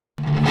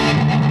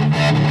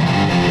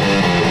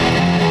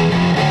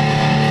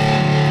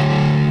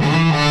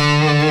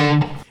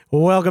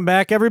Welcome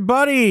back,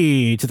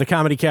 everybody, to the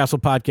Comedy Castle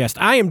podcast.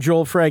 I am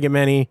Joel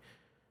Fragamenti.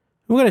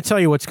 We're going to tell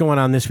you what's going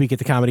on this week at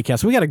the Comedy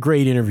Castle. We got a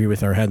great interview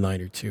with our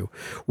headliner, too.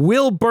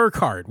 Will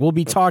Burkhart. We'll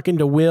be talking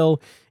to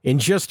Will in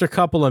just a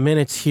couple of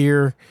minutes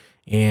here.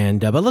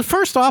 But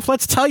first off,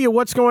 let's tell you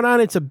what's going on.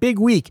 It's a big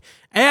week.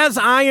 As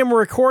I am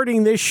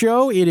recording this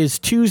show, it is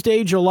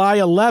Tuesday, July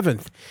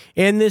 11th.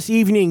 And this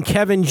evening,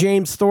 Kevin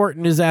James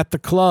Thornton is at the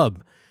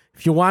club.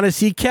 If you want to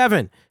see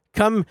Kevin,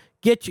 come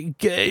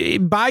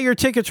buy your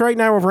tickets right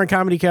now over on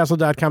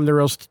comedycastle.com.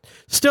 There are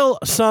still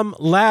some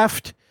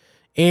left.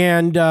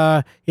 And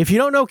if you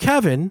don't know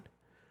Kevin,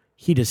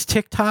 he does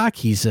TikTok.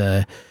 He's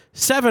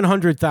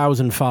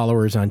 700,000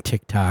 followers on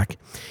TikTok.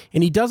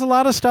 And he does a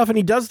lot of stuff. And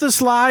he does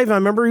this live. I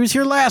remember he was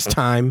here last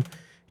time.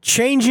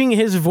 Changing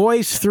his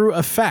voice through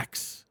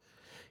effects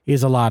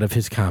is a lot of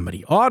his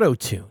comedy.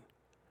 Auto-tune.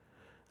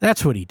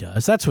 That's what he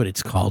does. That's what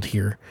it's called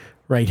here,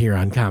 right here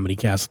on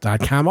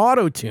comedycastle.com.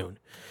 Auto-tune.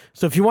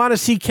 So if you want to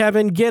see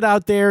Kevin, get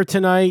out there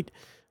tonight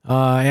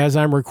as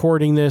I'm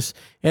recording this.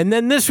 And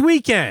then this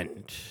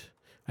weekend,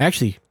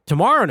 actually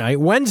tomorrow night,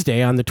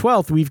 Wednesday on the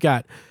 12th, we've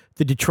got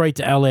the Detroit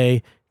to LA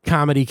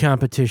comedy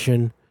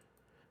competition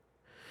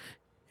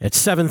at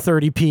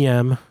 7:30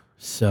 p.m.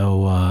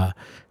 So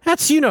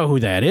that's, you know who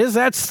that is.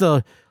 That's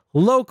the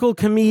local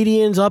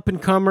comedians,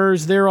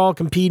 up-and-comers. They're all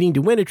competing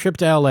to win a trip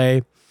to LA.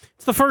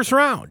 It's the first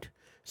round.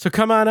 So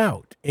come on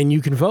out and you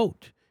can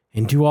vote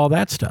and do all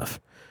that stuff.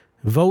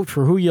 Vote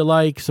for who you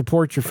like.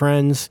 Support your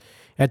friends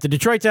at the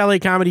Detroit to LA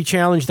Comedy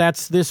Challenge.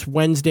 That's this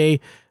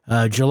Wednesday,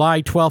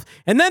 July 12th.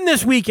 And then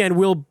this weekend,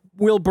 Will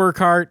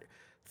Burkhart,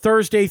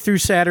 Thursday through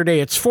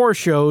Saturday. It's 4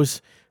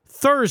 shows.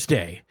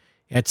 Thursday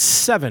at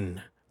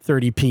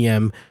 7:30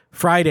 p.m.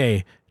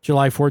 Friday,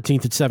 July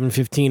 14th at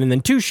 7:15. And then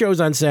 2 shows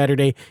on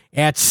Saturday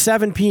at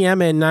 7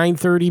 p.m. and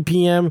 9:30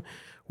 p.m.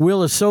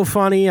 Will is so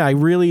funny. I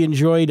really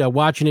enjoyed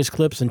watching his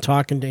clips and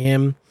talking to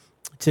him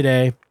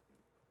today.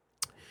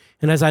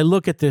 And as I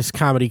look at this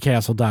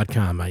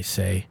comedycastle.com, I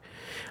say,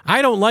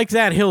 I don't like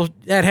that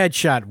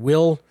headshot,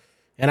 Will.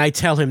 And I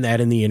tell him that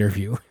in the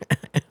interview.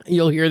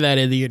 You'll hear that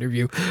in the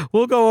interview.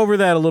 We'll go over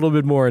that a little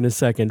bit more in a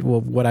second,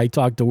 what I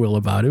talked to Will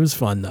about. It was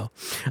fun, though.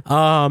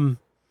 And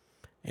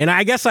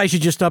I guess I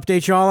should just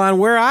update you all on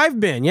where I've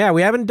been. Yeah,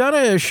 we haven't done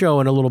a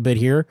show in a little bit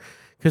here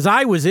because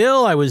I was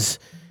ill. I was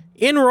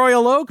in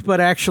Royal Oak,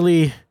 but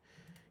actually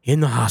in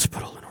the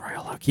hospital in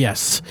Royal Oak.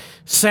 Yes.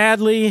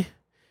 Sadly,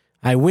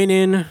 I went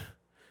in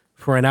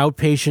for an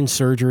outpatient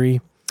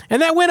surgery.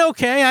 And that went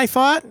okay, I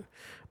thought.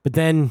 But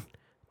then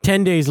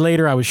 10 days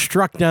later, I was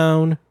struck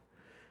down.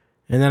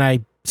 And then I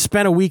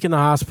spent a week in the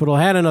hospital,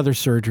 had another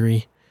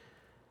surgery.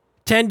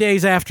 10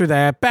 days after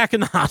that, back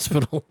in the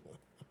hospital.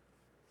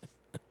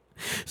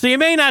 So you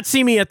may not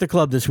see me at the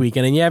club this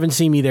weekend, and you haven't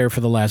seen me there for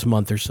the last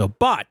month or so.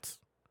 But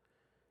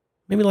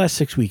maybe the last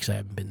 6 weeks I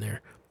haven't been there.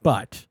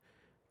 But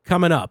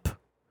coming up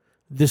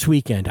this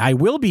weekend, I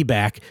will be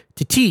back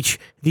to teach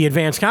the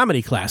advanced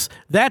comedy class.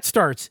 That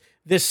starts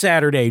this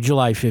Saturday,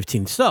 July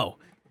 15th. So,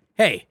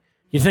 hey,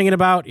 you're thinking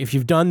about if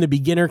you've done the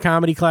beginner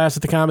comedy class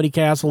at the Comedy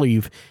Castle or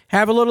you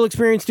have a little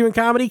experience doing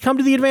comedy, come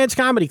to the advanced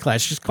comedy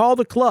class. Just call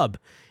the club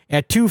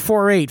at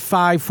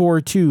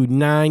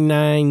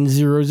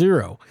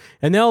 248-542-9900.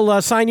 And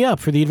they'll sign you up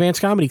for the advanced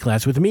comedy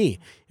class with me.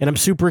 And I'm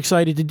super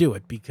excited to do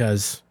it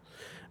because,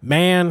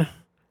 man,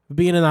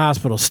 being in the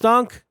hospital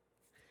stunk.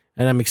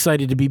 And I'm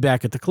excited to be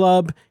back at the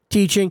club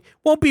teaching.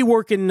 Won't be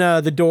working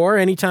the door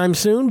anytime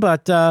soon,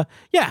 but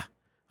yeah.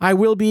 I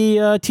will be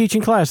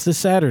teaching class this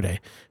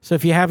Saturday. So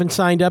if you haven't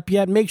signed up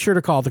yet, make sure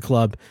to call the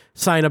club.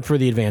 Sign up for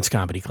the advanced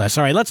comedy class.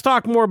 All right, let's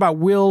talk more about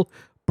Will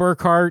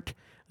Burkhart.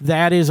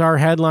 That is our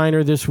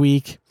headliner this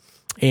week.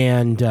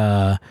 And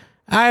I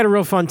had a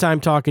real fun time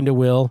talking to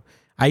Will.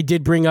 I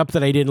did bring up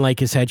that I didn't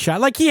like his headshot.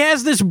 Like, he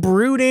has this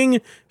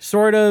brooding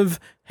sort of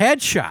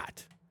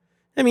headshot.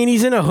 I mean,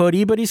 he's in a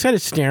hoodie, but he's kind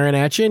of staring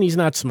at you, and he's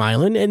not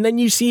smiling. And then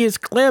you see his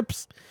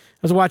clips. I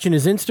was watching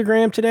his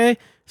Instagram today.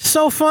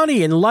 So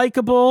funny and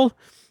likable.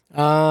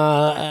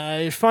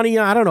 Funny,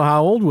 I don't know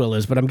how old Will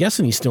is, but I'm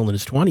guessing he's still in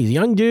his 20s.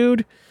 Young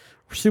dude,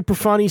 super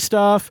funny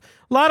stuff.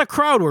 A lot of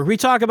crowd work. We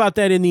talk about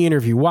that in the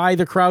interview, why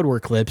the crowd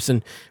work clips.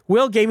 And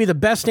Will gave me the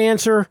best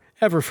answer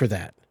ever for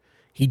that.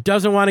 He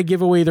doesn't want to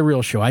give away the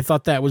real show. I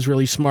thought that was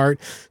really smart.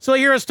 So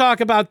hear us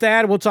talk about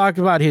that. We'll talk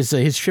about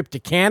his trip to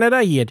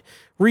Canada. He had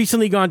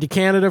recently gone to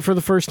Canada for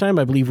the first time.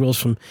 I believe Will's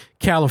from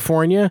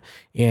California.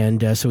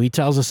 And so he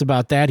tells us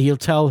about that. He'll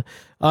tell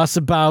us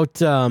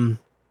about,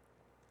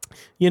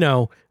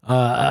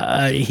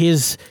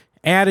 his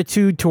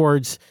attitude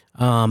towards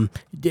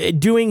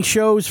doing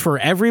shows for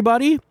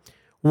everybody,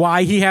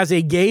 why he has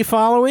a gay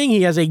following.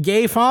 He has a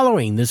gay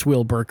following, this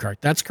Will Burkhart.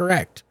 That's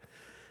correct.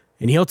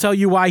 And he'll tell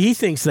you why he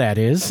thinks that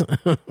is.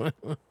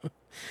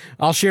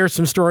 I'll share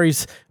some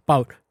stories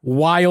about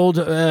wild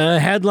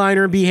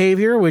headliner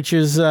behavior, which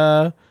is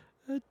not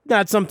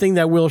something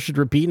that Will should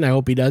repeat, and I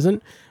hope he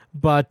doesn't.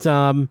 But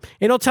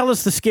it'll tell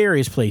us the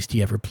scariest place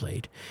he ever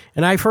played.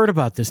 And I've heard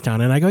about this town.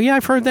 And I go, yeah,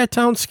 I've heard that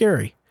town's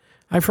scary.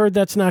 I've heard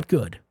that's not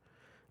good.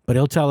 But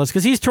he'll tell us,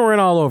 because he's touring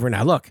all over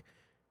now. Look,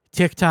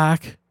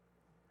 TikTok,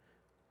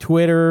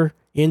 Twitter,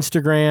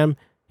 Instagram,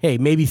 hey,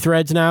 maybe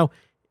Threads now.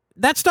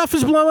 That stuff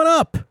is blowing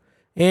up.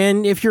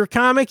 And if you're a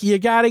comic, you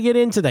got to get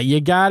into that.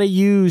 You got to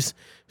use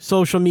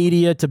social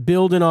media to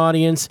build an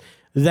audience.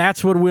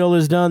 That's what Will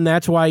has done.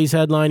 That's why he's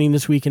headlining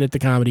this weekend at the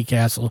Comedy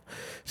Castle.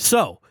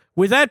 So,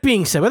 with that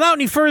being said, without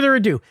any further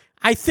ado,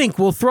 I think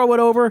we'll throw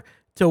it over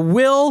to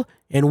Will,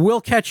 and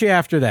we'll catch you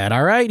after that.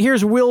 All right?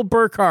 Here's Will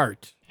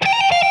Burkhart.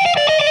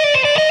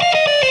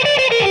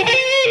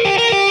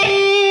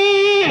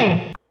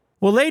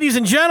 Well, ladies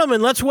and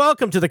gentlemen, let's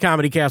welcome to the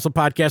Comedy Castle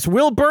podcast,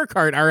 Will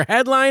Burkhart, our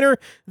headliner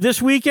this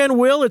weekend.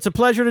 Will, it's a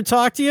pleasure to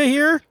talk to you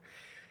here.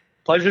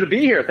 Pleasure to be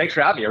here. Thanks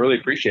for having me. I really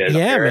appreciate it.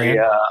 Yeah, man.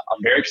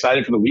 I'm very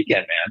excited for the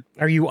weekend, man.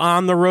 Are you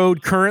on the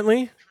road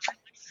currently?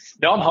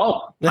 No, I'm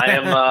home.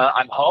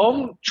 I'm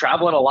home,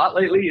 traveling a lot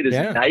lately. It is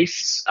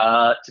nice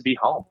to be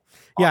home.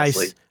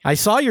 Honestly. Yeah, I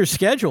saw your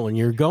schedule, and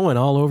you're going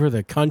all over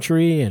the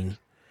country and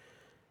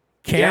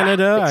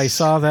Canada. I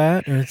saw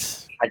that.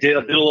 I did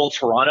a little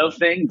Toronto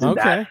thing.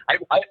 Okay. I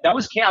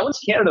went to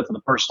Canada for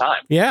the first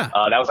time. Yeah.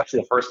 That was actually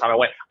the first time I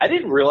went. I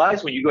didn't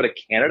realize when you go to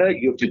Canada,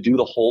 you have to do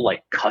the whole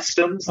like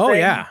customs thing. Oh,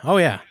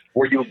 yeah.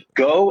 Where you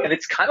go, and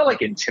it's kind of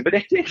like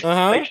intimidating.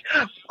 Like,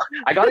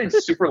 I got in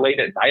super late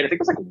at night. I think it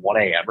was like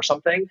 1 a.m. or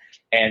something.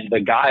 And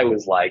the guy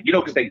was like,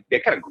 because they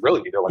kind of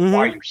grilled me. They're like, why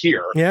are you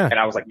here? Yeah. And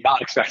I was like, not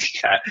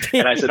expecting that.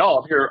 And I said,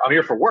 I'm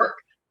here for work.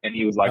 And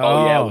he was like,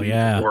 what do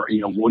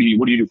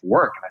you do for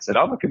work? And I said,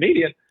 I'm a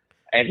comedian.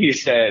 And he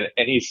said,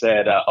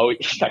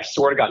 I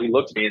swear to God, he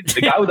looked at me, and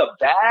the guy with a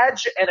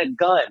badge and a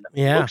gun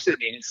looks at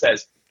me and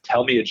says,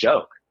 tell me a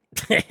joke.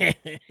 I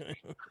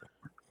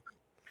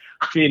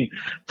mean,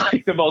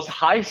 like the most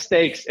high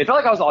stakes. It felt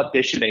like I was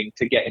auditioning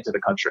to get into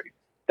the country.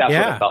 That's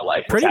what it felt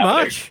like. Pretty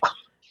much.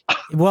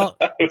 Well,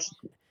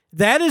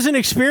 that is an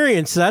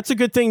experience. That's a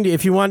good thing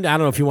if you want. I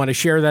don't know if you want to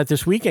share that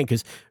this weekend,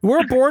 because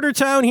we're a border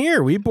town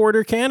here. We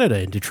border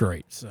Canada in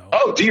Detroit. So.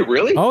 Oh, do you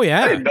really? Oh,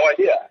 yeah. I had no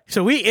idea.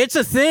 So it's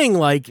a thing.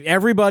 Like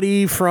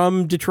everybody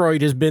from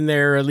Detroit has been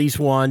there at least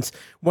once.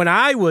 When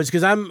I was,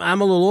 because I'm a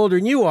little older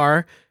than you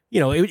are.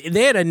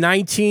 They had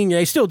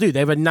they still do. They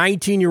have a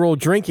 19-year-old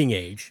drinking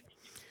age.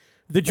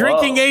 The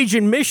drinking age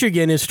in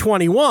Michigan is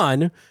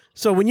 21.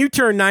 So when you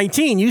turned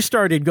 19, you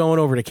started going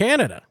over to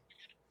Canada.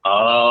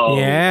 Oh,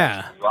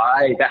 yeah.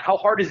 Right. How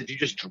hard is it? Do you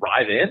just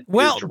drive in?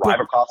 Well, drive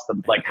across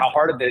how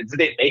hard did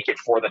they make it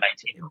for the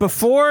 19?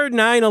 Before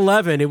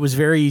 9/11, it was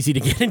very easy to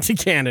get into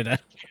Canada.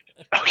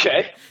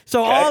 Okay.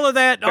 So all of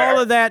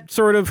that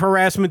sort of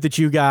harassment that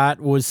you got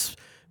was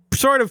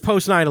sort of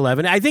post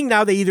 9/11. I think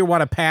now they either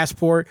want a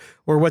passport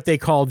or what they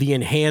call the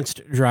enhanced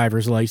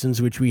driver's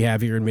license, which we have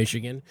here in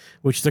Michigan,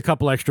 which is a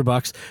couple extra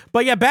bucks.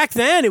 But yeah, back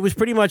then it was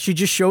pretty much you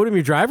just showed them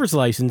your driver's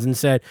license and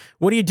said,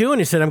 "What are you doing?"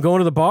 He said, "I'm going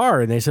to the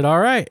bar." And they said, "All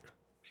right."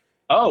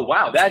 Oh,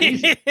 wow. That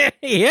easy.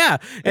 Yeah.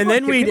 And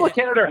then people in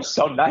Canada are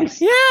so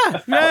nice.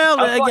 Yeah.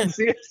 Well, again,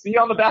 see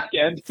you on the back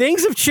end.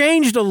 Things have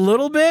changed a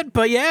little bit,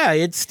 but yeah,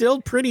 it's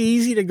still pretty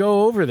easy to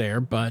go over there.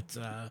 But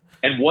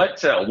and what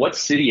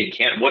city in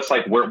Canada? What's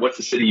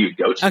the city you'd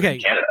go to in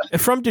Canada?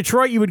 From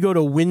Detroit, you would go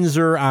to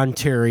Windsor,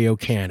 Ontario,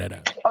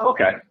 Canada. Oh,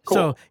 okay. Cool.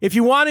 So if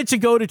you wanted to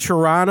go to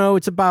Toronto,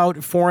 it's about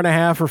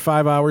 4.5 or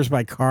 5 hours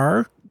by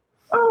car.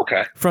 Oh,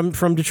 okay.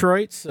 From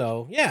Detroit.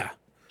 So yeah.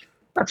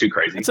 Not too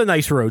crazy. It's a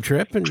nice road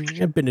trip, and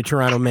I've been to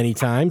Toronto many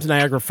times.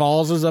 Niagara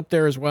Falls is up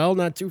there as well,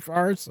 not too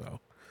far.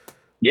 So,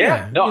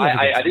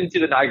 I didn't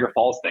do the Niagara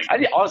Falls thing.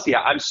 Honestly,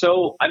 I'm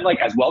like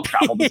as well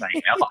traveled as I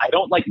am. I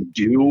don't like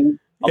do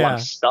a lot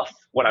of stuff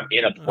when I'm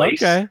in a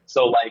place. Okay.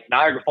 So like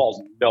Niagara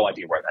Falls, no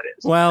idea where that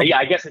is. Well,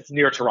 I guess it's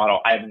near Toronto.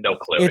 I have no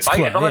clue. If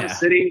I'm in a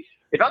city.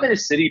 If I'm in a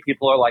city,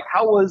 people are like,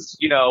 "How was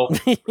Seattle,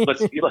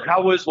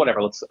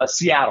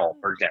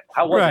 for example?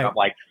 How was it?" I'm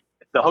like,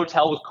 "The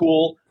hotel was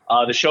cool.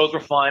 The shows were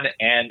fun,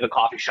 and the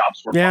coffee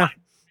shops were fun."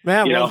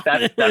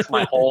 Yeah, that's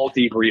my whole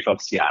debrief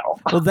of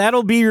Seattle. Well,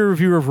 that'll be your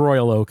review of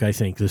Royal Oak, I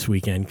think, this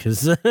weekend.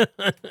 Because,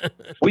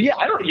 well, yeah,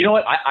 I don't. You know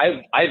what?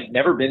 I've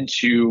never been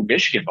to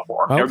Michigan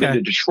before. Never been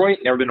to Detroit.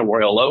 Never been to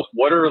Royal Oak.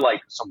 What are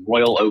like some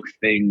Royal Oak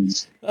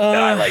things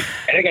that I like?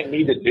 Anything I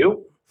need to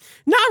do?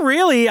 Not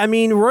really. I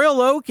mean,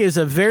 Royal Oak is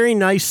a very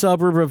nice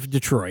suburb of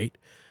Detroit.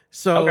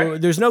 So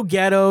there's no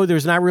ghetto.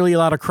 There's not really a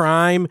lot of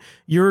crime.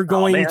 You're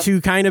going to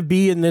kind of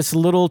be in this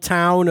little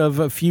town of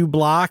a few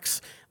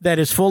blocks that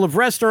is full of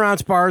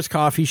restaurants, bars,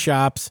 coffee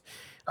shops.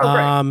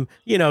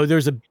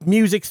 There's a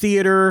music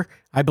theater.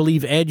 I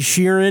believe Ed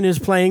Sheeran is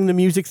playing the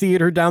music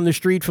theater down the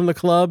street from the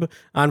club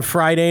on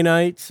Friday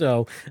night.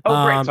 So,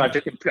 great. So I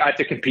have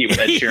to compete with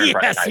Ed Sheeran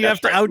Friday night. You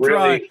have to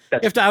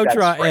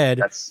outdraw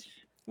Ed.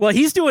 Well,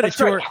 he's doing a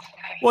tour.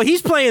 Well,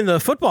 he's playing the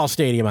football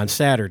stadium on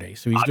Saturday,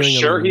 so he's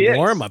doing a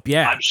warm up.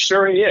 Yeah, I'm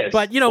sure he is.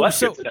 But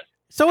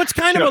so it's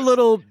kind of a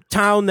little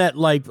town that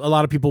like a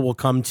lot of people will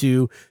come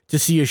to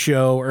see a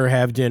show or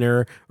have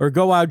dinner or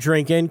go out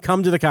drinking.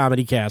 Come to the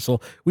Comedy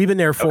Castle. We've been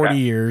there 40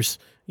 years.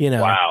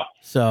 Wow.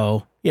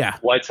 So yeah.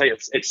 Well, I tell you,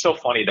 it's so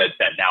funny that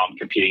now I'm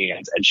competing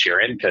against Ed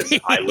Sheeran because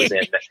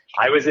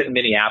I was in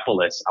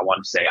Minneapolis. I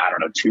want to say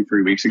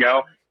 2-3 weeks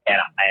ago,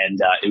 and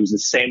it was the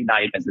same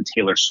night as the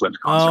Taylor Swift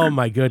concert. Oh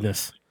my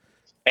goodness.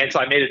 And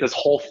so I made it this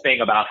whole thing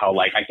about how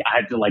like I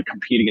had to like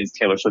compete against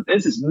Taylor Swift.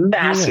 This is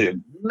massive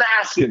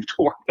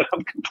tour that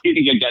I'm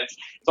competing against.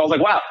 So I was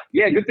like, wow,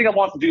 yeah, good thing I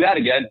want to do that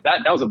again.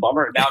 That was a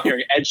bummer. And now I'm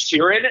hearing Ed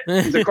Sheeran.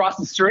 He's across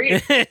the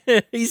street.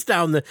 It's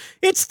down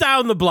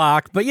the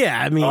block. But yeah,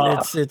 I mean,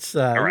 it's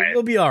right.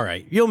 You'll be all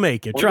right. You'll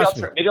make it. Trust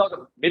me.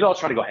 Maybe I'll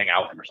try to go hang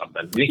out with him or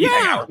something. Do you think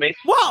he'd hang out with me?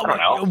 Well, I don't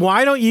know.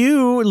 Why don't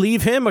you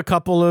leave him a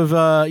couple of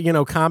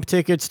comp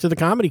tickets to the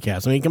Comedy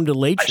Cast? I mean, come to the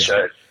late show. I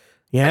should.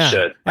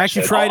 Yeah,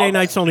 actually, Friday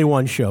night's only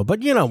one show,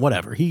 but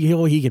whatever.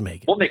 He can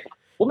make it. We'll make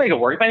it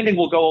work. If anything,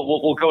 we'll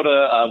go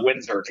to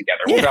Windsor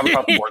together. We'll grab a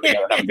couple more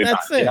together. Have a good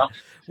That's time. It.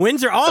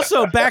 Windsor,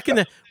 also back in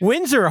the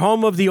Windsor,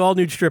 home of the all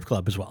nude strip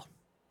club as well.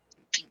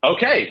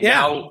 Okay. Yeah.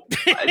 Now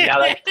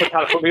that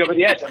kind of put me over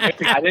the edge. I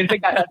didn't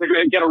think I had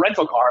to get a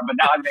rental car, but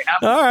now I may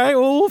have to. All right.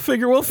 Well, we'll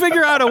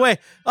figure out a way.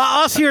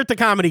 Us here at the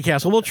Comedy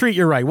Castle, we'll treat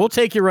you right. We'll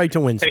take you right to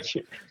Windsor.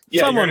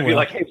 Yeah, Someone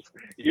will.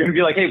 You're going to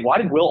be like, hey, why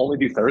did Will only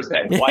do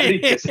Thursday? Why did he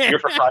disappear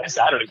for Friday,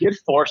 Saturday? He had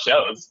 4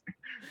 shows.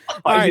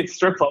 Why did he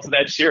strip clubs with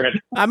Ed Sheeran?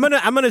 I'm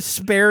gonna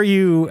spare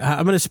you.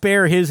 I'm gonna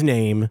spare his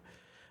name.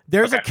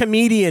 There's a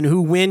comedian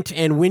who went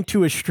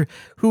to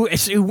who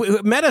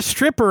met a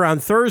stripper on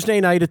Thursday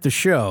night at the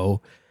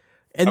show,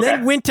 and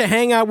then went to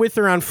hang out with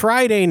her on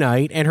Friday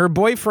night, and her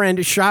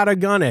boyfriend shot a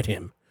gun at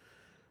him.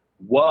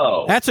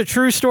 Whoa, that's a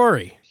true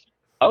story.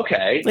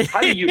 Okay.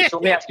 How do you? So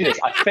let me ask you this.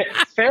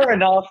 Fair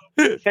enough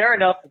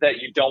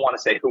that you don't want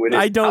to say who it is.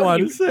 I don't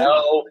want to say.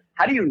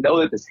 How do you know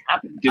that this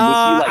happened?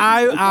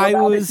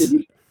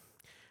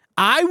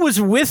 I was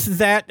with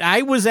that.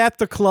 I was at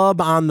the club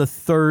on the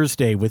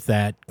Thursday with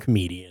that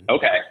comedian.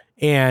 Okay.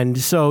 And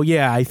so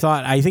I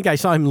think I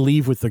saw him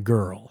leave with the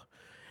girl,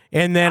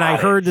 and then I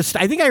heard this.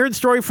 I think I heard the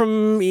story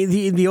from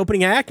the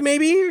opening act,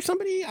 maybe, or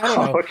somebody. I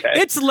don't know. Okay.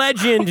 It's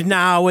legend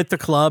now at the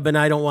club, and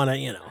I don't want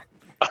to,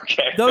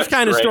 Okay. Those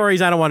kind of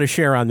stories I don't want to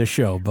share on the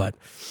show, but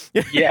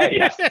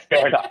yeah,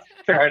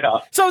 fair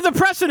enough. So the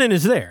precedent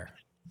is there.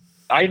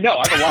 I know.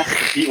 I have a lot to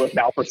compete with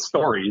now for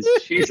stories.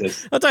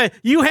 Jesus. I'll tell you.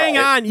 You hang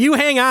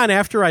on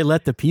after I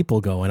let the people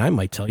go, and I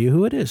might tell you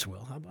who it is.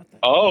 Will, how about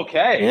that?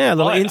 Okay. Yeah, a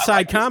little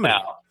inside comedy.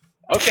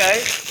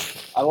 Okay,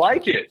 I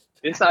like it.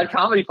 Inside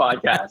comedy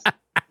podcast.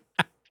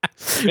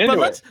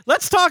 But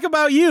let's talk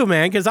about you,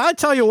 man, because I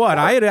tell you what,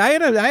 I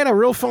had a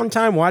real fun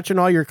time watching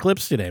all your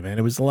clips today, man.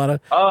 It was a lot of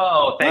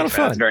thanks,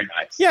 man. That's very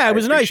nice. Yeah, it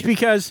was nice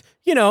because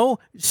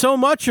so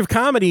much of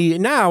comedy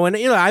now, and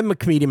I'm a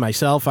comedian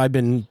myself. I've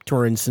been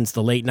touring since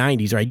the late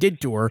 '90s, or I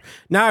did tour.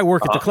 Now I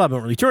work at the club. I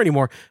don't really tour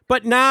anymore.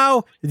 But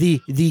now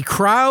the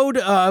crowd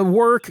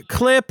work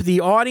clip,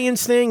 the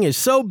audience thing is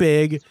so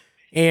big.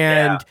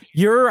 And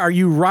are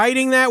you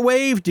riding that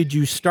wave? Did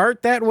you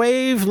start that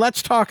wave?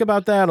 Let's talk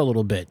about that a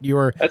little bit.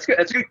 That's good.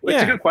 That's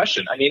a good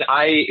question. I mean,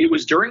 it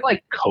was during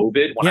like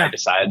COVID when I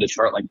decided to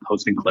start like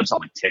posting clips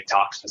on like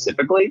TikTok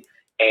specifically,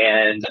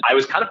 and I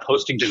was kind of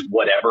posting just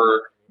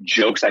whatever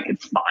jokes I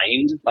could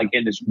find like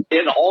in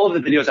all of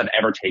the videos I've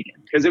ever taken,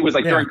 because it was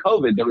like during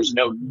COVID there was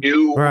no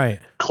new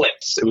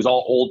clips. It was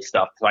all old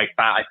stuff. So I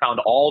found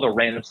all the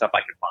random stuff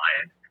I could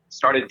find.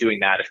 Started doing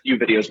that. A few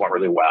videos went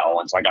really well,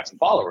 and so I got some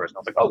followers, and I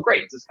was like, oh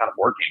great, this is kind of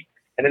working.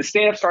 And then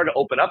stand-up started to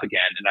open up again,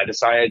 and I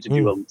decided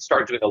to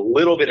start doing a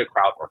little bit of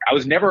crowd work. I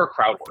was never a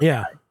crowd work guy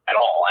at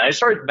all, and I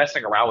started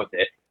messing around with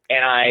it,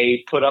 and I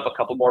put up a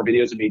couple more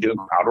videos of me doing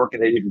crowd work,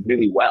 and they did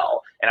really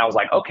well. And I was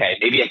like, okay,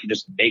 maybe I can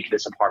just make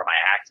this a part of my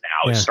act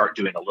now and start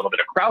doing a little bit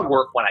of crowd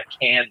work when I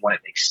can, when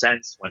it makes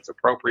sense, when it's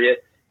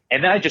appropriate.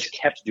 And then I just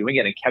kept doing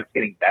it and kept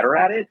getting better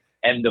at it.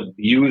 And the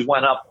views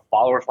went up, the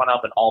followers went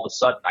up, and all of a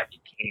sudden I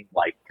became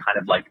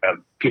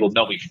people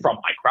know me from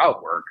my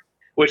crowd work,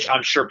 which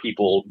I'm sure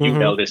people,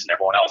 know this, and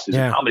everyone else who's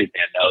a comedy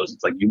fan knows.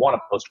 It's like you want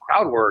to post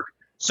crowd work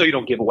so you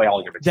don't give away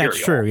all your material.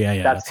 That's true.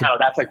 Yeah.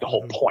 That's like the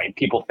whole point.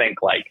 People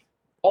think like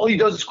all he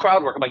does is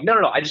crowd work. I'm like, no.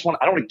 I don't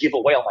want to give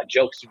away all my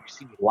jokes. When you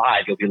see me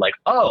live, you'll be like,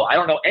 oh, I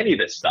don't know any of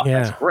this stuff.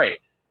 Yeah. That's great.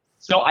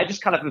 So I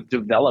just kind of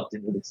developed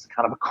into this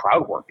kind of a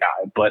crowd work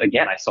guy. But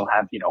again, I still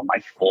have,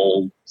 my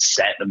full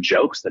set of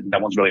jokes that no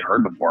one's really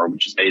heard before,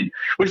 which has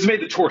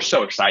made the tour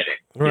so exciting.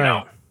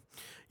 Right.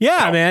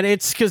 Yeah, man.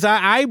 It's because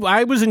I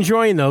was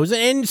enjoying those.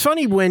 And it's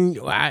funny when,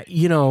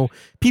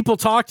 people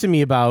talk to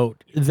me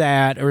about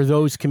that or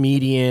those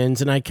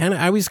comedians. And I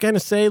always kind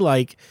of say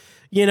like,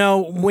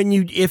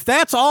 if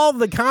that's all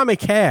the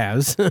comic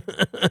has,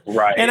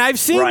 right? And I've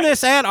seen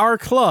this at our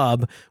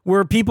club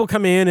where people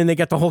come in and they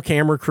get the whole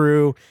camera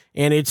crew,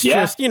 and it's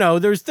just,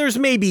 there's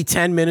maybe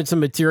 10 minutes of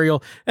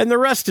material, and the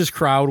rest is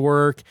crowd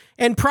work,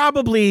 and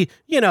probably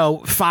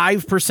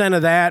 5%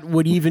 of that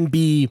would even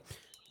be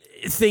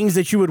things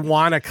that you would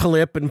want to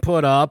clip and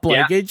put up.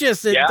 Like it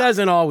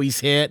doesn't always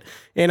hit,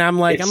 and I'm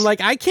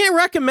like, I can't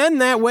recommend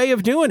that way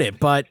of doing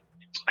it, but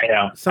I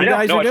know some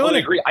guys are doing totally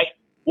it. Agree.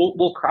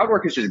 Well, crowd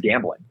work is just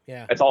gambling.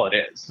 Yeah. That's all it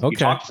is. Okay. You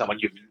talk to someone,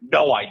 you have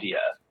no idea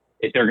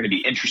if they're going to be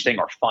interesting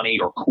or funny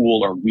or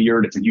cool or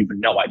weird. It's like you have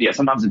no idea.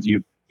 Sometimes it's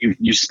you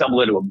stumble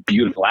into a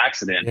beautiful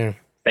accident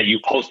that you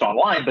post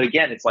online. But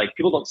again, it's like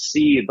people don't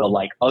see the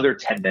like other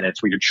 10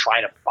 minutes where you're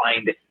trying to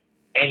find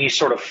any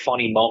sort of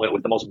funny moment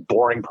with the most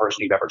boring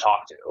person you've ever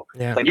talked to.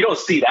 Yeah. Like, you don't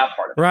see that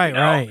part of it. Right, you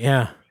know? right,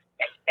 yeah.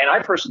 And I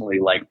personally,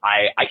 like,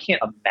 I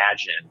can't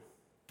imagine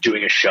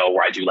doing a show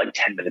where I do like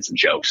 10 minutes of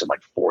jokes and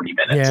like 40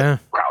 minutes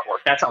of crowd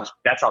work. That sounds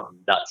nuts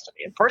to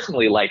me. And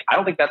personally, like, I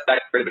don't think that's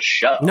that great of a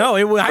show.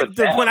 No,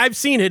 when I've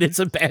seen it, it's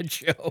a bad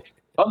show.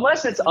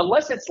 Unless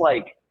it's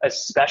like a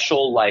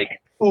special,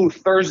 like,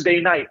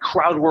 Thursday night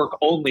crowd work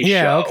only show.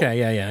 Yeah, okay,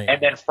 yeah.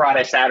 And then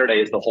Friday,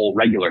 Saturday is the whole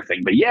regular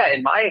thing. But yeah,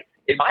 in my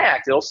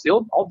act, I'll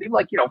do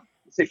like,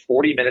 say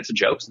 40 minutes of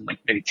jokes and like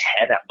maybe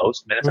 10 at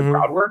most minutes of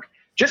crowd work.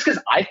 Just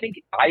because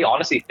I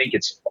honestly think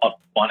it's a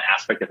fun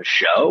aspect of a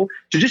show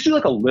to just do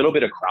like a little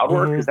bit of crowd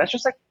work, because that's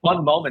just like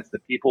fun moments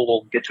that people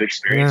will get to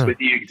experience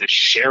with you. You get to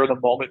share the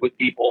moment with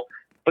people,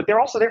 but they're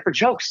also there for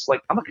jokes.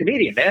 Like, I'm a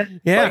comedian, man.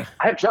 Yeah, like,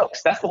 I have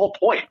jokes. That's the whole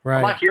point. Right.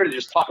 I'm not here to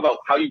just talk about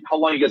how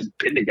long you guys have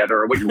been together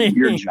or what your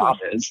weird job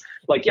is.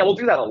 Like, yeah, we'll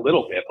do that a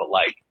little bit, but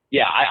like,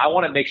 yeah, I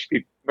want to make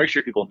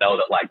sure people know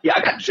that, like, yeah,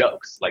 I got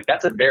jokes. Like,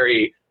 that's a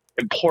very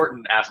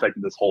important aspect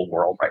of this whole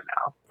world right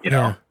now. You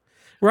know. Yeah.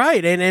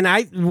 Right, and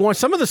I want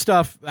some of the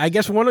stuff. I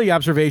guess one of the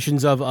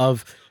observations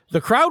of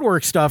the crowd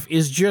work stuff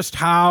is just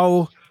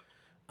how,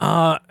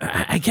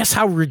 I guess,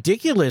 how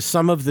ridiculous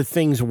some of the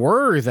things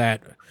were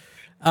that,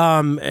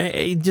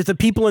 just the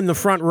people in the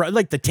front row,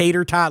 like the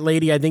tater tot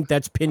lady. I think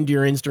that's pinned to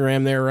your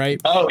Instagram there,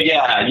 right? Oh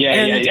yeah.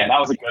 That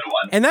was a good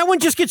one. And that one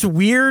just gets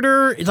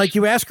weirder. It's like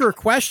you ask her a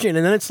question,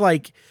 and then it's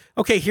like,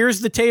 okay,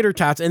 here's the tater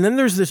tots, and then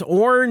there's this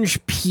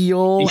orange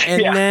peel,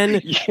 and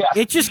then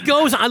it just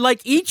goes on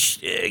like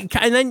each,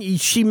 and then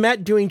she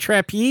met doing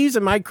trapeze.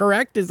 Am I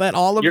correct? Is that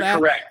all of You're that?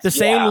 Correct. The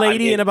same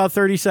lady in about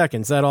 30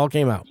 seconds. That all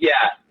came out. Yeah.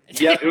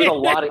 Yeah, it was a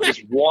lot of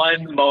just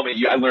one moment.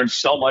 I learned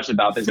so much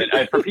about this.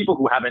 And for people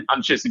who haven't,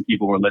 I'm just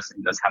people who are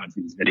listening to this haven't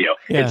seen this video.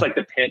 Yeah. It's like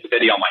the pinned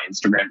video on my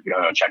Instagram. If you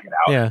go check it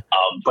out. Yeah.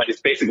 But it's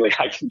basically,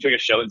 I can doing a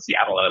show in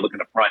Seattle and I look in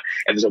the front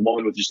and there's a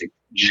woman with just a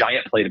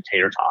giant plate of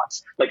tater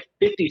tots, like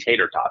 50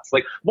 tater tots,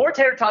 like more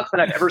tater tots than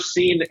I've ever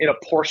seen in a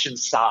portion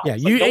size. Yeah,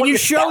 like, you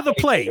show the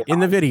plate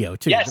in the video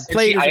too. Yes, the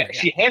plate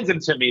she hands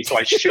them to me, so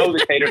I show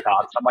the tater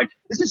tots. I'm like,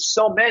 this is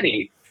so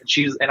many.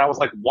 And I was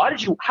like, how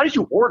did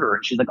you order?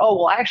 And she's like, oh,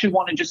 well, I actually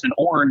wanted just an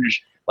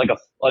orange, like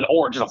an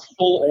orange, just a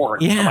full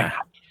orange. Yeah. I'm like,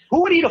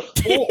 who would eat a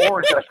full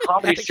orange at a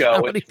comedy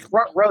show in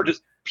front row,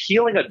 just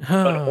peeling an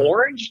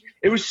orange?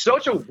 It was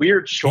such a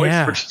weird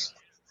choice for just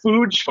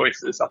food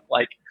choices. I'm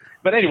like,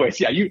 but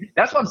anyways, yeah,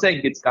 that's what I'm saying.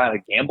 It's kind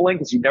of gambling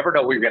because you never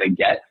know what you're going to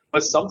get.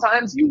 But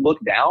sometimes you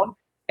look down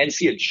and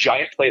see a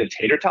giant plate of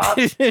tater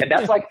tots. and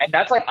that's like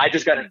I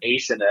just got an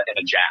ace and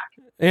a jack.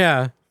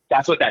 Yeah.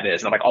 That's what that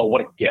is. And I'm like, oh,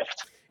 what a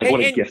gift. Like,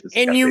 what a gift this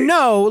is.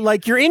 And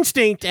like your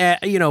instinct,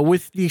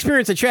 with the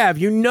experience that you have,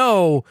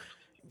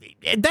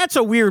 that's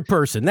a weird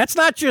person. That's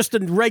not just a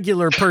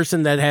regular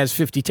person that has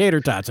 50 tater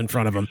tots in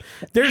front of them.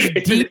 There's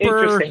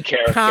deeper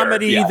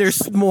comedy. Yes.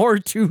 There's more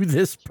to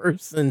this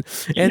person.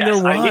 And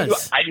there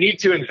was. I need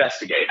to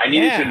investigate.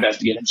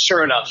 And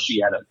sure enough,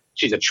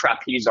 she's a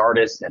trapeze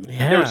artist, and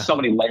there were so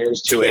many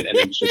layers to it. And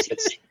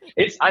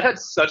it's I've had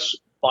such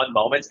fun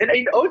moments. And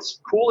what's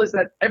cool is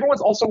that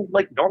everyone's also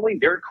like normally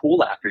very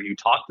cool after you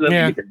talk to them.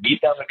 You get to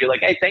meet them and be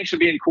like, hey, thanks for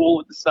being cool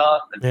with the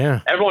stuff.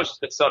 And everyone's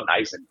just been so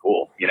nice and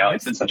cool.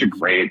 It's been such a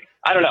great,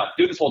 I don't know,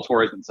 do this whole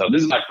tour has been so,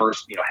 this is my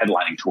first,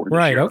 headlining tour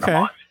this year. Okay.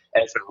 And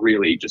it's been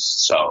really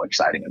just so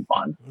exciting and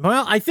fun.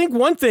 Well, I think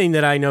one thing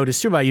that I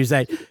noticed too about you is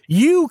that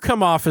you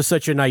come off as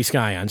such a nice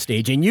guy on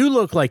stage and you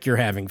look like you're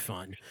having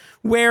fun.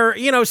 Where,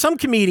 some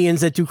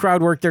comedians that do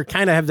crowd work, they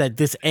kind of have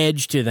this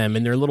edge to them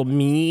and they're a little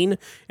mean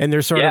and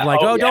they're sort of like,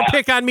 don't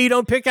pick on me.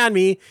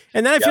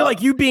 And then I feel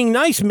like you being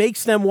nice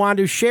makes them want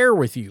to share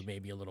with you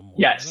maybe a little more.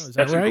 Yes,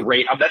 that's right?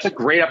 That's a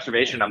great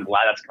observation. I'm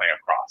glad that's coming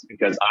across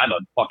because I'm a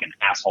fucking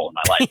asshole in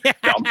my life.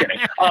 No, I'm kidding.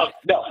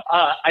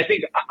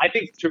 I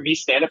think for me,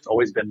 stand-up's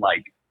always been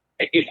like,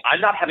 if I'm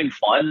not having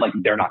fun, like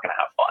they're not going to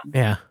have fun.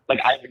 Yeah. Like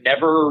I've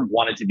never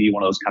wanted to be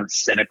one of those kind of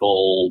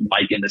cynical,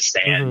 Mike in the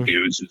stand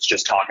dudes who's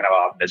just talking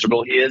about how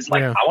miserable he is.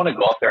 Like I want to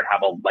go up there and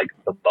have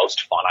the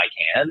most fun I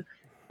can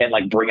and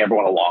like bring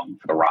everyone along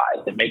for the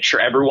ride and make sure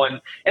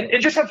everyone and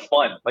just have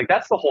fun. Like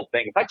that's the whole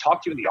thing. If I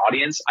talk to you in the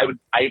audience,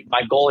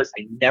 my goal is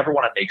I never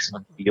want to make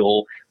someone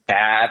feel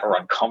bad or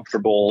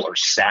uncomfortable or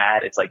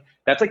sad. It's like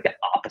that's like the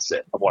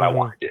opposite of what I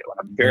want to do, and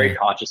I'm very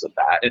conscious of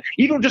that. And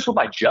even just with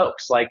my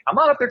jokes, like I'm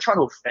not up there trying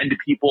to offend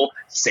people,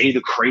 say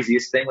the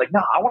craziest thing. Like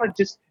no, I want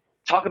to just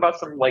talk about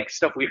some like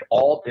stuff we've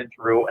all been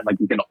through and like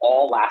we can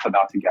all laugh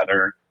about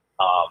together.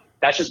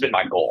 That's just been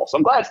my goal. So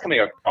I'm glad it's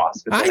coming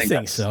across. I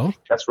think so.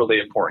 That's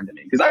really important to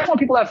me because I just want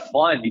people to have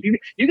fun. If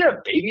you get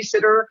a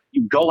babysitter,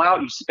 you go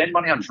out, you spend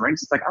money on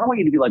drinks. It's like, I don't want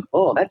you to be like,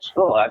 I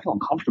feel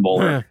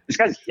uncomfortable. Or this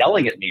guy's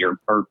yelling at me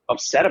or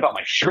upset about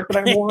my shirt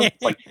that I wore.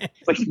 It's like,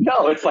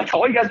 no, it's like, I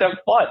want you guys to have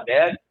fun,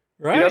 man.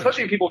 Right. You know,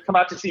 especially when people come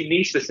out to see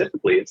me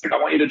specifically. It's like, I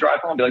want you to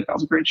drive home and be like, that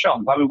was a great show.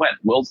 I'm glad we went.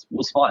 Will's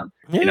fun.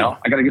 Yeah. You know,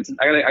 I gotta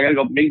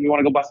go, maybe you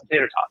want to go buy some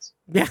tater tots.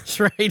 That's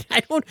right.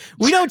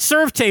 We don't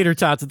serve tater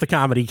tots at the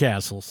Comedy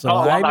Castle. So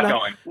I'm not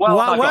going. Well,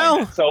 I'm not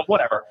going. So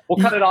whatever. We'll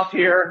cut it off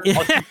here.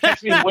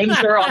 Catch me in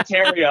Windsor,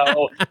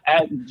 Ontario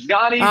at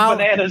Johnny's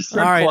Bananas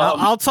Strip Club. All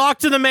right. I'll talk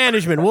to the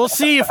management. We'll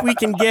see if we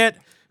can get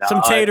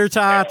some tater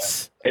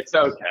tots. It's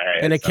okay.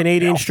 And a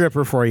Canadian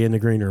stripper for you in the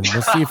green room.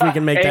 We'll see if we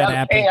can make that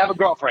happen. Hey, I have a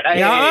girlfriend.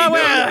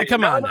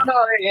 Come on.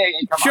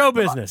 Show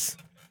business.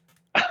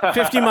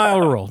 50-mile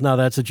rule. No,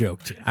 that's a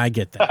joke. I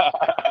get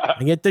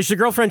that. Does your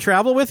girlfriend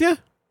travel with you?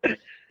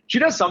 She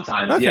does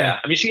sometimes. Okay. Yeah.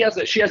 I mean, she has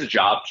a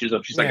job. She's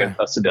like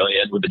a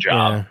civilian with a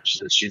job.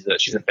 Yeah.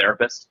 She's a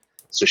therapist.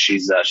 So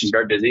she's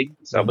very busy.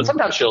 So, but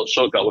sometimes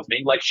she'll go with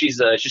me. Like she's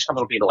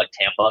coming with me to like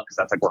Tampa because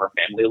that's like where her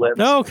family lives.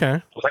 Oh, okay.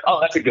 I was like, oh,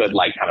 that's a good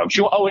like kind of. And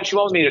she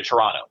owes me to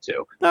Toronto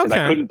too. Because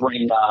I couldn't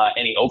bring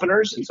any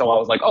openers, and so I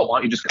was like, oh, why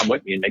don't you just come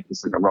with me and make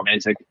this like a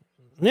romantic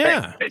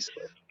thing,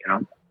 basically, you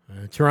know.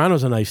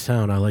 Toronto's a nice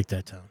town. I like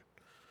that town.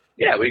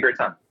 Yeah, we had a great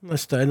time.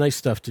 Nice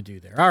stuff to do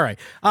there. All right.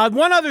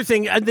 One other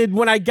thing,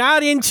 when I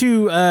got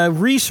into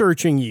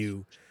researching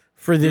you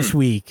for this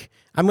week.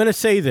 I'm going to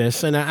say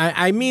this, and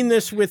I mean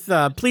this with,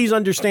 please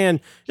understand,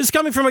 this is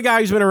coming from a guy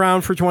who's been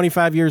around for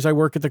 25 years. I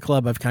work at the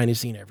club. I've kind of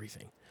seen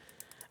everything.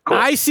 Cool.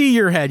 I see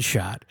your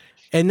headshot,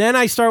 and then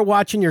I start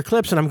watching your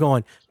clips, and I'm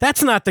going,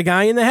 that's not the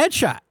guy in the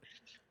headshot.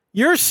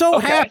 You're so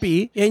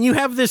happy, and you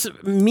have this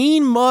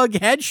mean mug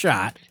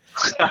headshot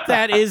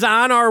that is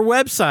on our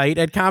website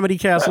at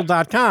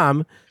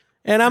comedycastle.com,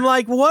 and I'm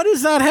like, what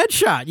is that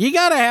headshot? You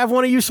got to have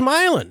one of you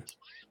smiling.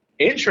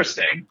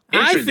 Interesting.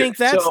 I think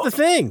that's the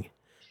thing.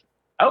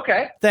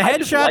 Okay. The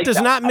headshot does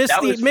not miss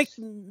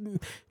the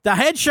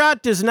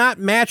headshot does not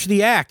match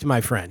the act, my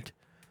friend.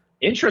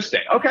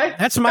 Interesting. Okay.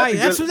 That's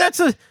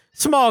a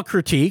small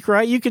critique,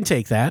 right? You can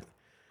take that.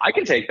 I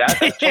can take that.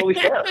 That's totally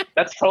fair.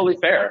 That's totally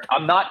fair.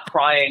 I'm not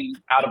crying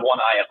out of one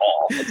eye at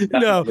all. It's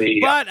definitely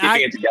but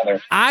keeping it together.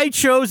 I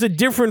chose a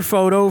different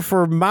photo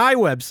for my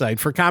website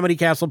for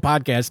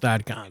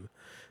comedycastlepodcast.com.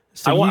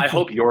 So I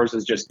hope yours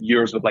is just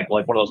yours with like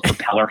one of those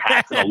propeller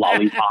hats and a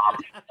lollipop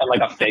and like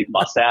a fake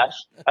mustache.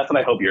 That's what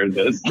I hope yours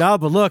is. No,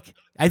 but look,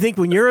 I think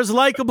when you're as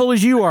likable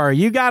as you are,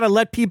 you got to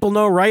let people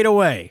know right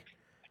away.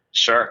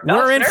 Sure.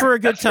 We're in for a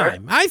good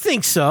time. Fair. I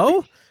think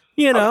so.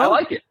 You know, I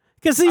like it.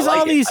 Because these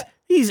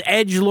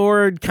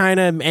edgelord kind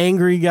of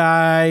angry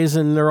guys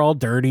and they're all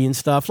dirty and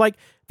stuff. Like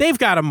they've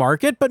got a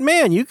market, but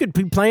man, you could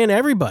be playing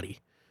everybody.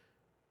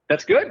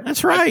 That's good.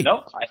 That's right.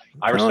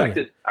 I respect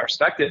it. I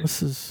respect it.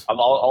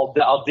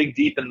 I'll dig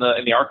deep in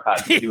the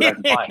archives and see what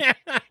I can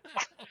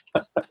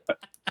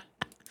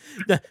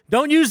find.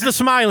 Don't use the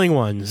smiling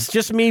ones.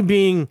 Just me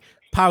being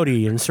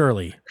pouty and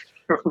surly.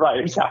 Right,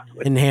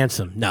 exactly. And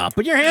handsome. No,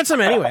 but you're handsome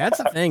anyway. That's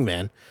the thing,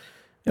 man.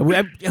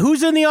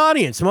 Who's in the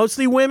audience?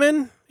 Mostly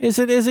women? Is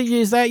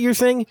that your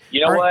thing?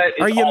 You know what?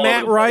 Are you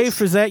Matt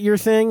Rife? Is that your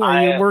thing?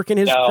 Are you working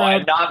his crowd? No,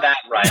 I'm not Matt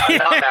Rife.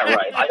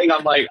 I think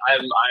I'm I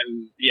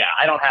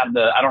don't have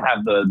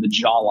the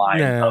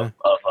jawline of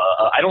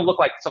I don't look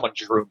like someone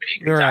drew me.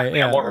 Exactly.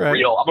 Right, I'm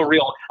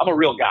a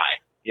real guy.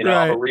 You know,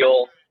 right. I'm a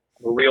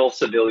real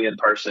civilian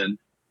person.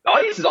 The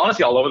audience is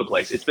honestly all over the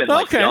place. It's been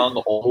like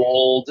young,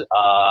 old,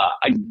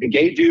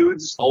 gay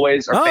dudes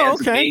always are fans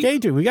of me. Gay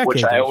dude. We got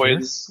which gay I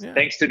always,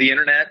 thanks to the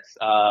internet,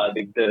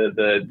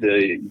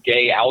 the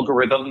gay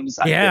algorithms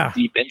I get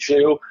deep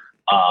into,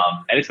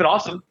 and it's been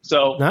awesome.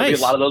 So there'll be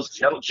a lot of those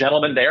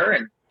gentlemen there,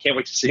 and can't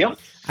wait to see them.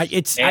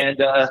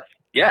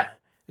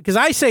 Because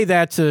I say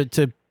that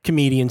to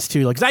comedians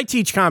too, like, 'cause I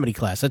teach comedy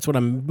class. That's what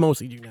I'm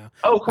mostly doing now.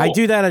 Oh, cool. I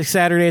do that on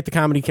Saturday at the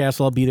Comedy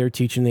Castle. I'll be there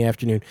teaching in the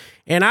afternoon.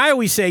 And I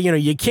always say,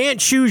 you can't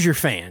choose your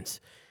fans.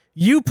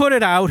 You put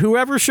it out.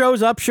 Whoever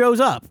shows up, shows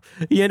up.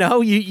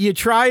 You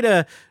try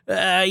to,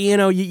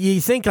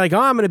 you think like, oh,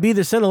 I'm going to be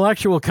this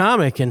intellectual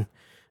comic. And,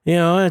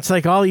 it's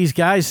like all these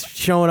guys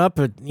showing up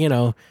at,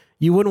 you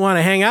wouldn't want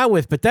to hang out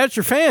with, but that's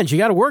your fans. You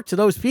got to work to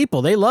those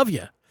people. They love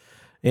you.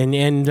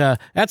 And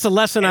that's a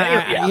lesson.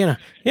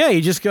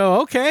 You just go,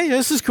 okay,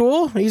 this is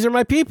cool. These are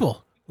my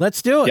people.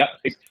 Let's do it. Yep.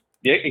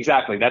 Yeah,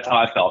 exactly. That's how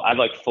I felt. I've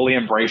like fully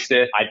embraced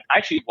it. I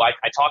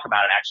talk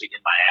about it actually in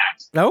my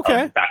act.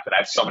 Okay. The fact that I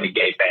have so many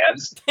gay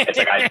fans. It's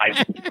like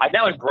I've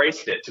now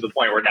embraced it to the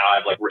point where now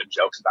I've like written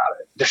jokes about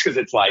it. Just because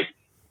it's like,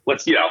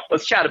 let's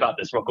chat about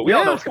this real quick. We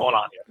all know what's going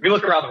on here. We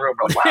look around the room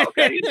and go, wow,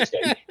 okay,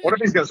 interesting. What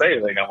if he's gonna say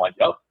anything? I'm like,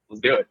 let's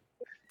do it.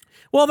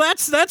 Well,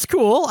 that's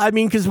cool. I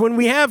mean, because when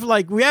we have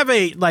a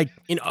gay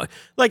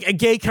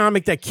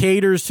comic that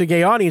caters to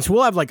gay audience,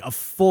 we'll have like a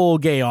full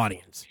gay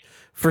audience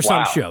for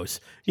some shows.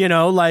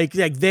 Like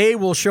they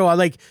will show up.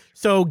 Like,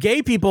 so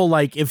gay people,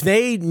 like, if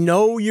they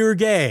know you're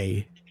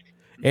gay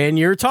and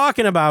you're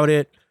talking about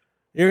it,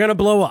 you're gonna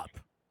blow up.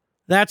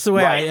 That's the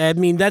way. Right. I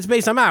mean, that's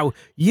based on how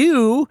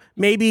you.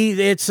 Maybe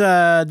it's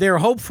they're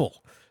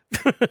hopeful.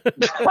 Well,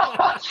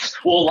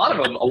 a lot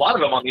of them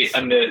on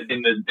in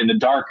the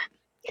dark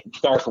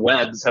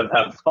webs have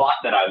thought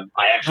that I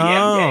actually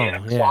am gay and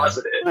I'm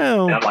closeted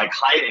and I'm like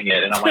hiding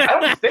it and I'm like, I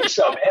don't think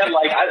so, man.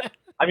 Like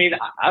I mean,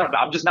 I don't know.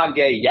 I'm just not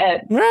gay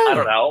yet. Right. I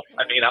don't know.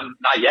 I mean, I'm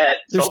not yet.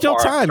 There's still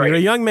time. You're a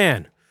young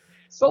man.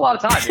 Still a lot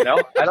of time,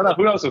 I don't know.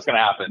 Who knows what's going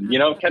to happen?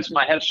 Catch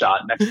my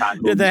headshot next time.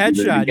 Yeah, the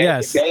headshot,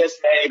 yes.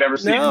 Gayest man you've ever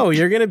seen. No,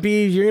 you're going to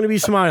be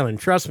smiling.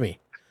 Trust me.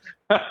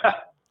 All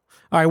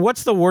right,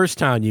 what's the worst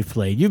town you've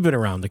played? You've been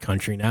around the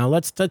country now.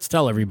 Let's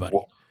tell everybody.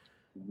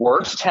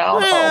 Worst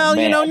town?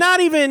 Well,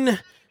 not even...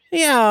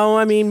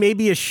 I mean,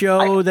 maybe a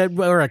show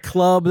or a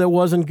club that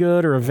wasn't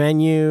good, or a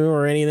venue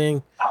or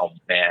anything. Oh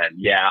man,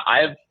 yeah.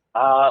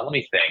 Let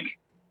me think.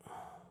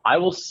 I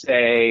will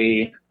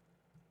say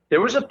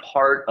there was a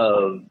part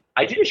of,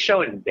 I did a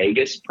show in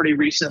Vegas pretty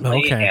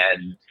recently,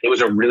 and it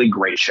was a really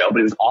great show,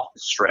 but it was off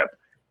the strip,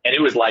 and it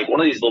was like one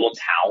of these little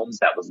towns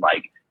that was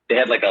like, they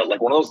had like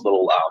one of those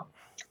little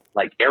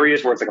like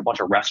areas where it's like a bunch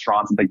of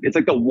restaurants. It's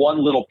like the one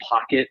little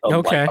pocket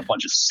of like a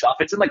bunch of stuff.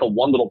 It's in like a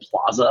one little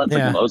plaza. It's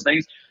like one of those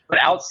things.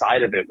 But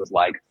outside of it was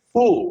like,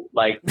 ooh,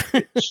 like,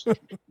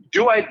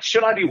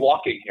 should I be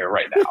walking here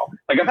right now?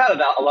 Like, I've had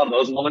a lot of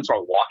those moments where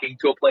I'm walking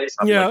to a place.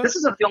 And I'm like, this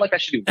doesn't feel like I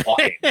should be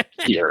walking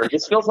here.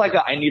 It feels like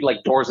I need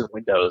like doors and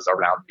windows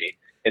around me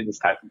in this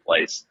type of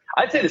place.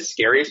 I'd say the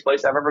scariest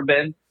place I've ever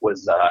been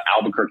was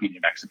Albuquerque,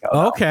 New Mexico.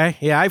 Okay.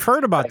 Yeah, I've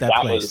heard about that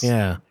place.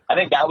 I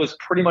think that was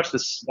pretty much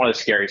one of the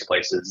scariest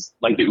places.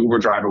 Like, the Uber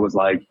driver was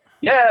like,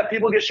 yeah,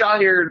 people get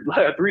shot here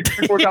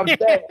 3-4 times a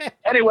day.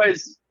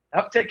 Anyways,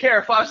 take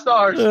care. 5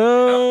 stars.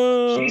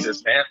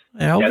 Jesus, man.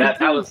 Yeah,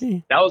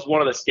 that was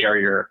one of the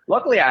scarier.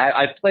 Luckily,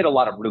 I played a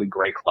lot of really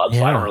great clubs,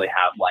 so I don't really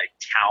have like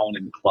town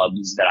and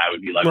clubs that I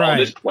would be like, oh,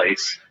 this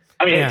place.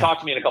 I mean, talk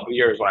to me in a couple of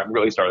years when I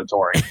really started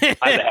touring.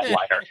 I'm the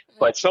headliner,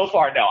 but so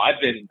far, no. I've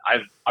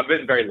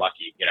been very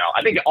lucky.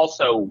 I think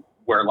also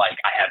where like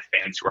I have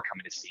fans who are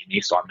coming to see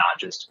me, so I'm not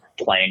just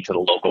playing to the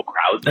local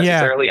crowds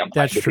necessarily. I'm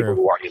playing to people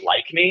who already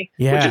like me,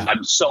 which is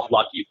I'm so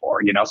lucky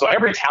for. So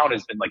every town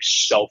has been like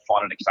so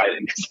fun and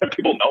exciting because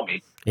people know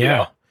me.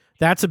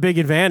 That's a big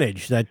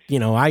advantage. That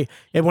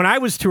when I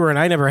was touring,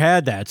 I never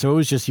had that, so it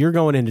was just you're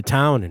going into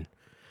town and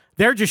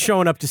they're just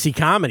showing up to see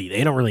comedy.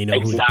 They don't really know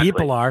who the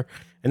people are.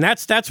 And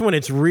that's when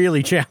it's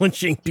really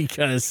challenging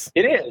because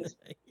it is.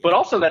 But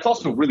also that's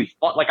also really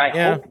fun. Like I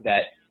hope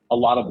that a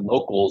lot of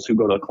locals who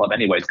go to the club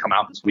anyways come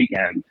out this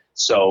weekend,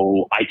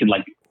 so I can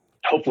like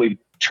hopefully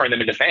turn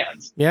them into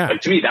fans. Yeah.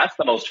 Like to me, that's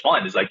the most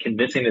fun is like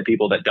convincing the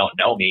people that don't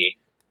know me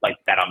like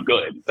that I'm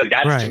good. Like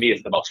that to me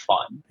is the most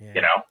fun.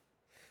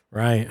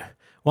 Right.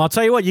 Well, I'll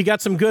tell you what, you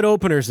got some good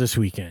openers this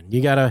weekend.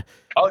 You got a.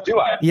 Oh, do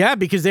I? Yeah,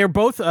 because they're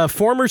both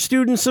former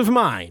students of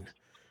mine.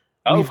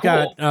 We've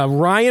got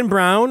Ryan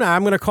Brown.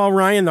 I'm going to call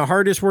Ryan the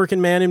hardest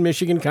working man in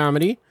Michigan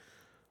comedy.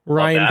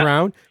 Ryan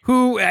Brown,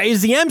 who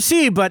is the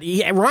MC, but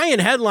Ryan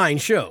headline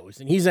shows,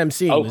 and he's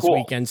MCing this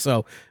weekend.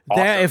 So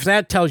if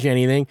that tells you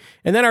anything.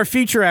 And then our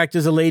feature act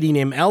is a lady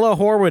named Ella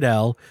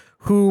Horwedel,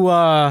 who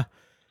I'm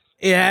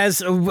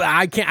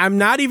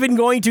not even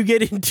going to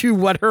get into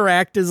what her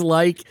act is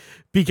like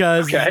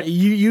because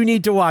you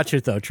need to watch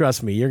it, though.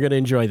 Trust me, you're going to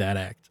enjoy that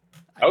act.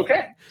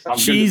 Okay.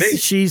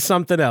 She's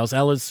something else.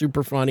 Ella's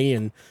super funny,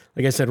 and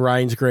like I said,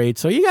 Ryan's great.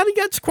 So you got to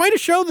get quite a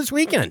show this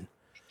weekend.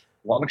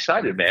 Well, I'm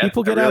excited, man.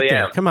 People get out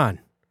there. Come on.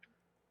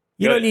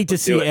 You don't need to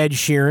see Ed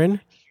Sheeran.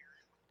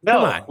 No,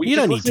 come on. You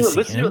don't need to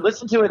see him.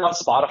 Listen to it on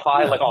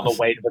Spotify, like on the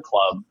way to the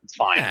club. It's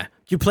fine. Yeah. Do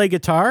you play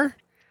guitar?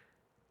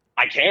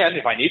 I can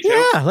if I need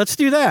to. Yeah, let's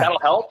do that. That'll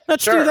help.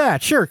 Let's do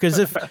that. Sure, because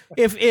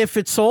if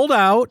it's sold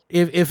out,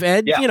 if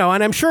Ed, and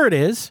I'm sure it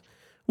is,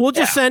 we'll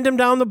just send him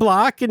down the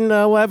block, and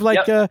we'll have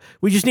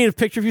we just need a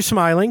picture of you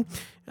smiling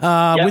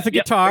with a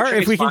guitar.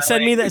 If we can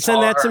send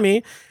that to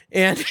me.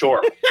 And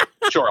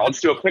Sure. I'll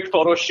just do a quick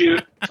photo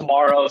shoot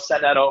tomorrow.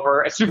 Send that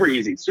over. It's super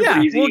easy.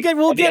 Easy.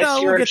 We'll get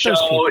those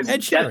show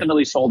is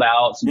definitely sold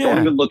out. So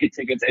don't even look at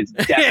tickets. It's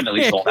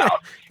definitely sold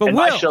out. But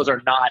my shows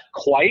are not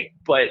quite,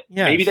 but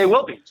maybe they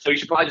will be. So you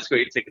should probably just go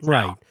get tickets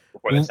now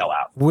before they sell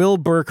out. Will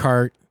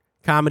Burkhart,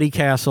 Comedy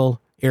Castle,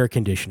 air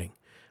conditioning.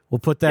 We'll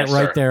put that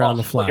right there on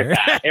the flyer.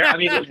 I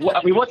mean,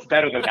 what's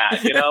better than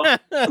that?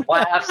 Some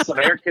laughs, some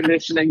air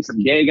conditioning,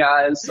 some gay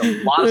guys,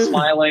 a lot of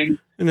smiling.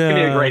 It's gonna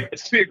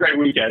be a great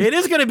weekend. It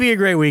is going to be a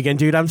great weekend,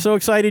 dude. I'm so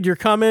excited you're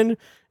coming.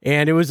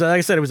 And it was, like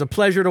I said, it was a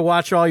pleasure to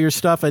watch all your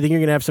stuff. I think you're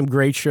going to have some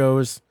great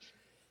shows.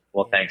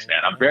 Well, thanks, man.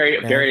 I'm very,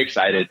 very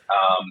excited.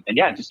 And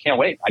just can't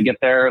wait. I get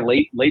there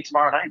late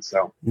tomorrow night.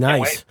 So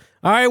nice.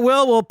 All right,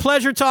 Will. Well,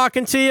 pleasure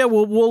talking to you.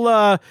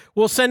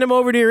 We'll send him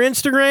over to your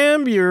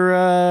Instagram.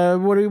 Your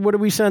what are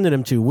we sending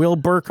him to?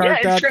 WillBurkhart.com?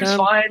 Yeah, Instagram's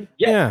fine.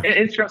 Yeah,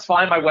 Instagram's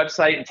fine. My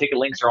website and ticket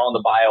links are all in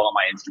the bio on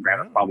my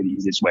Instagram. It's probably the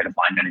easiest way to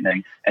find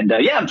anything. And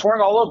I'm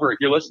touring all over. If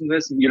you're listening to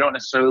this and you don't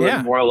necessarily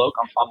live in Royal Oak,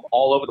 I'm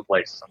all over the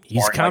place.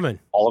 He's coming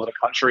all over the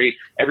country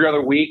every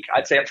other week.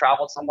 I'd say I'm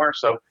traveling somewhere.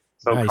 So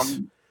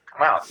nice.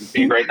 Come out. It's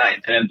been a great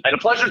night. And a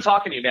pleasure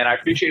talking to you, man. I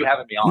appreciate you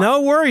having me on.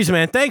 No worries,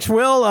 man. Thanks,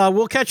 Will.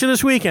 We'll catch you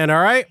this weekend,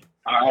 all right?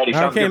 All righty.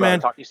 Okay, man.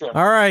 Talk to you soon.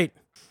 All right.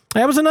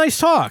 That was a nice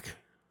talk.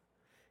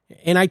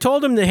 And I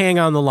told him to hang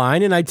on the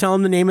line, and I tell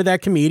him the name of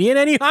that comedian,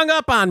 and he hung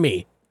up on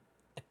me.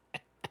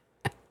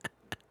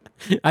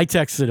 I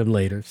texted him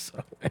later,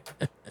 so...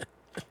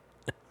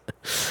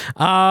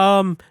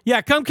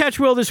 Yeah, come catch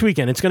Will this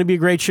weekend. It's going to be a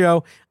great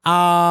show.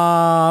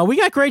 We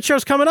got great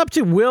shows coming up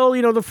too. Will,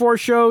 the 4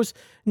 shows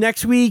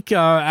next week.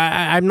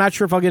 I'm not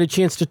sure if I'll get a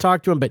chance to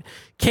talk to him, but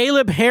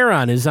Caleb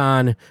Heron is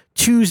on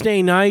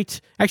Tuesday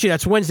night. Actually,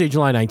 that's Wednesday,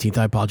 July 19th.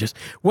 I apologize.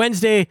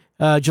 Wednesday,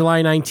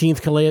 July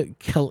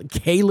 19th,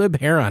 Caleb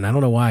Heron. I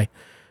don't know why.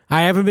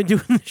 I haven't been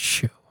doing this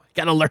show. I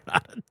got to learn how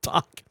to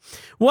talk.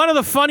 One of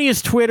the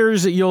funniest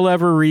Twitters that you'll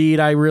ever read.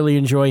 I really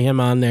enjoy him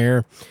on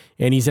there.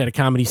 And he's at a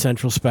Comedy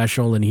Central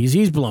special, and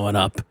he's blowing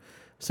up.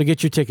 So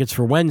get your tickets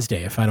for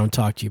Wednesday if I don't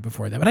talk to you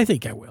before that. But I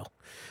think I will.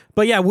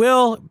 But yeah,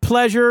 Will,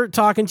 pleasure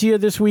talking to you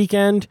this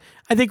weekend.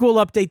 I think we'll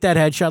update that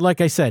headshot.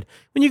 Like I said,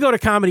 when you go to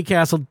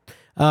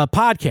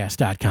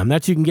comedycastlepodcast.com,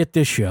 that's you can get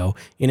this show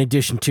in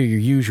addition to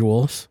your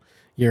usuals,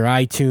 your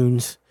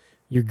iTunes,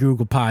 your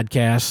Google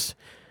Podcasts.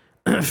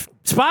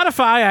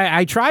 Spotify,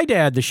 I tried to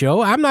add the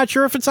show. I'm not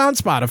sure if it's on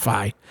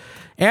Spotify.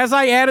 As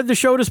I added the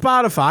show to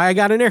Spotify, I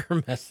got an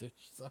error message.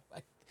 So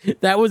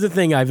that was a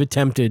thing I've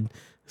attempted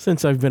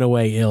since I've been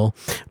away ill.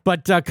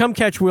 But come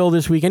catch Will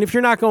this weekend. If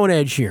you're not going to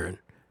Ed Sheeran,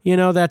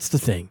 that's the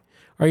thing.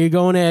 Are you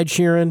going to Ed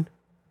Sheeran?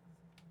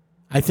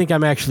 I think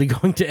I'm actually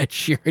going to Ed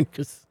Sheeran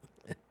because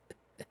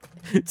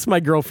it's my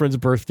girlfriend's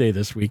birthday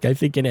this week. I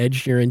think an Ed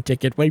Sheeran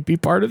ticket might be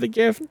part of the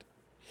gift.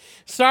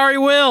 Sorry,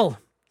 Will.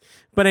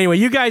 But anyway,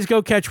 you guys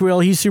go catch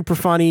Will. He's super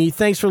funny.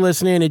 Thanks for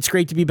listening. It's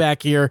great to be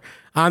back here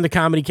on the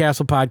Comedy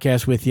Castle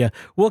podcast with you.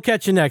 We'll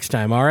catch you next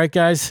time. All right,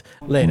 guys?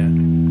 Later.